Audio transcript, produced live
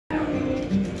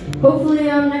Hopefully,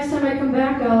 next time I come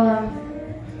back,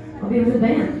 I'll be with the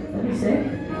band. That'd be sick.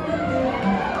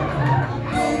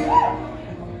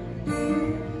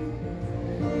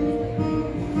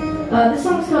 This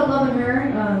song's called Love and Her,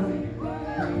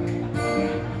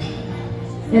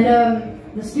 and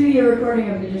the studio recording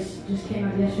of it just came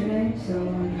out yesterday, so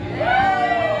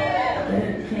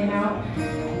it came out.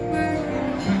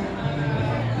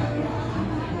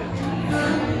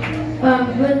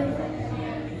 But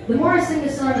the more I sing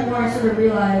this song, the more I sort of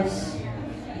realize,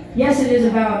 yes, it is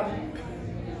about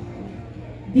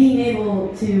being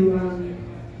able to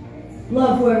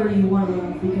love whoever you want to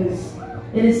love, because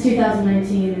it is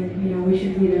 2019, and we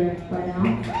should be there by now.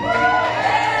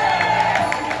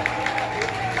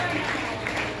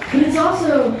 But it's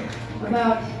also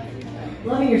about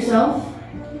loving yourself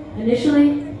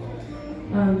initially,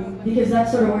 because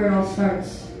that's sort of where it all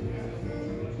starts.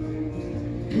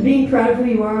 And being proud of who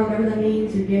you are, whatever that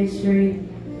means, you're gay, straight,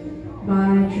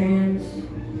 bi, trans,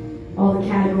 all the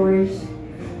categories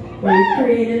that we've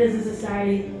created as a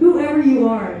society, whoever you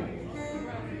are.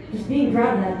 Just being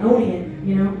proud of that, owning it,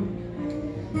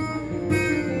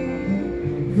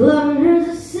 If loving her's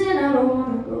a sin, I don't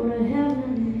want to go to heaven.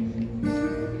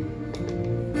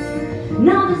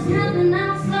 No, there's nothing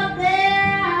else up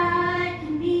there I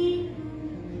can be.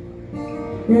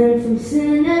 And if I'm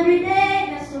sinning every day,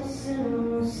 that's no sin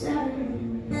on 7.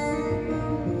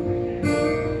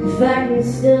 If I can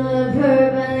still love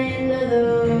her by the end of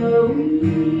the week.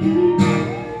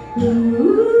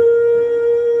 Ooh.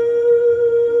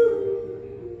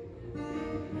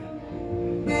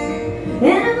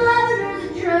 And if loving her's a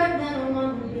drug, then I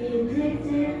want to be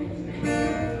addicted.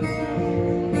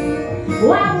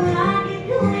 Why would I get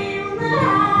clean when the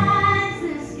high's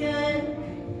this good?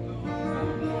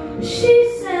 She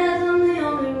says I'm the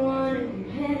only one in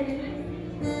your head.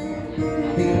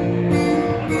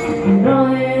 And all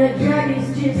the druggies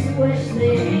just wish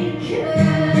they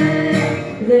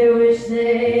could. They wish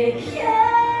they could.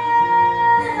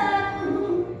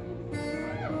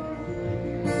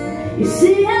 You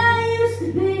see, I used to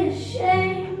be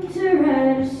ashamed to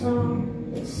write a song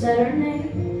that said her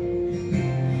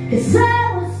name, 'cause I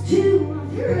was too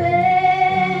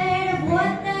afraid of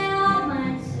what they all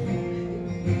might say.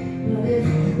 But if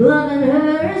loving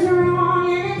her is wrong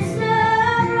and it's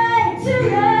not right to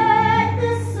write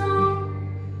this song,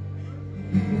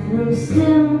 then I'm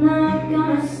still not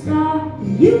gonna stop.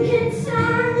 You can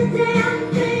turn the damn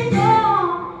thing on.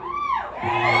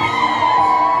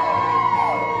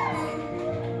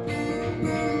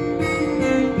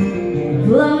 If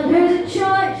loving her's a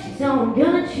choice, she's all I'm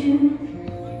gonna choose.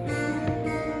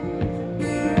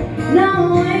 No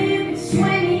way you can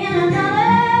sway me in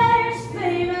another's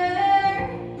favor.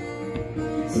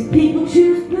 Some people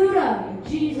choose Buddha,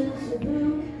 Jesus, or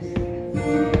booze.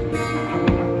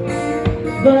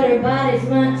 But her body's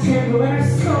my temple and her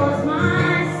soul is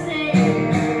my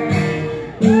savior.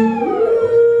 Ooh.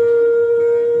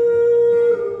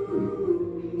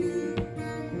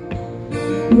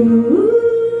 Ooh.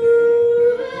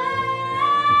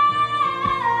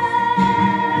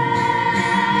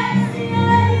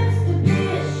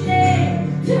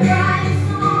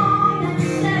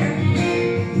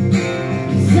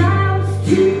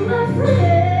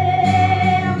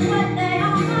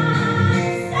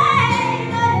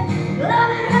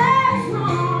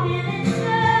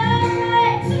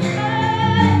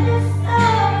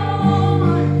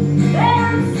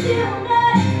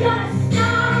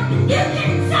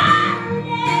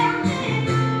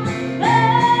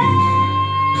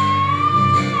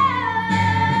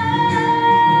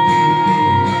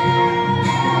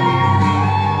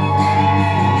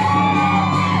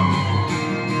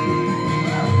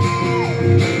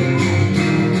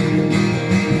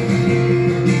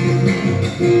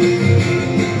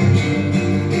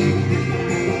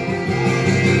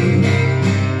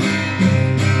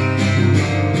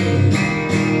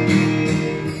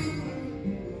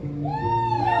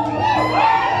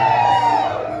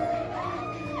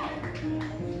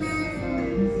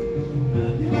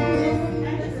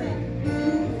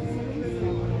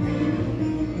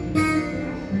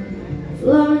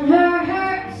 Loving her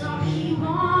hurts, I'll keep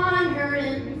on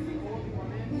hurting.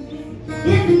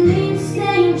 If it means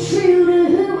staying true to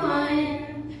who I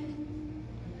am.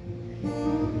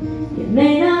 You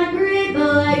may not agree,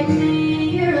 but like me,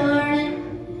 you're learning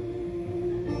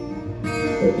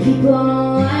that people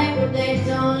don't like what they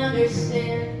don't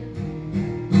understand.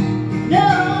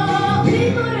 No,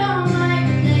 people don't like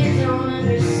what they don't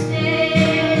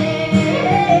understand.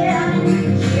 You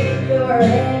can shake your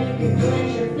head, you can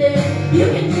clench your fist. You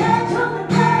can touch on the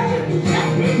bird, you can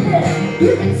just be this.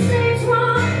 You can say it's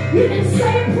wrong, you can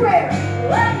say it's prayer.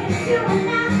 What you doing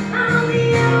now? I'll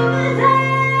be over there.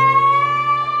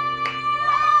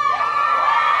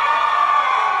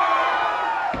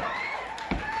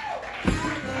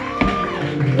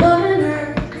 Loving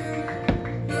her.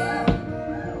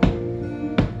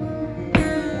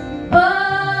 Oh,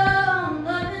 I'm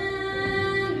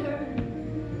loving her.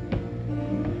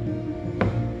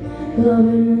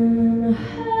 Loving her.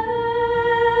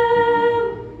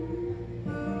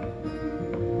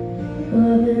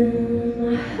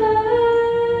 Loving her.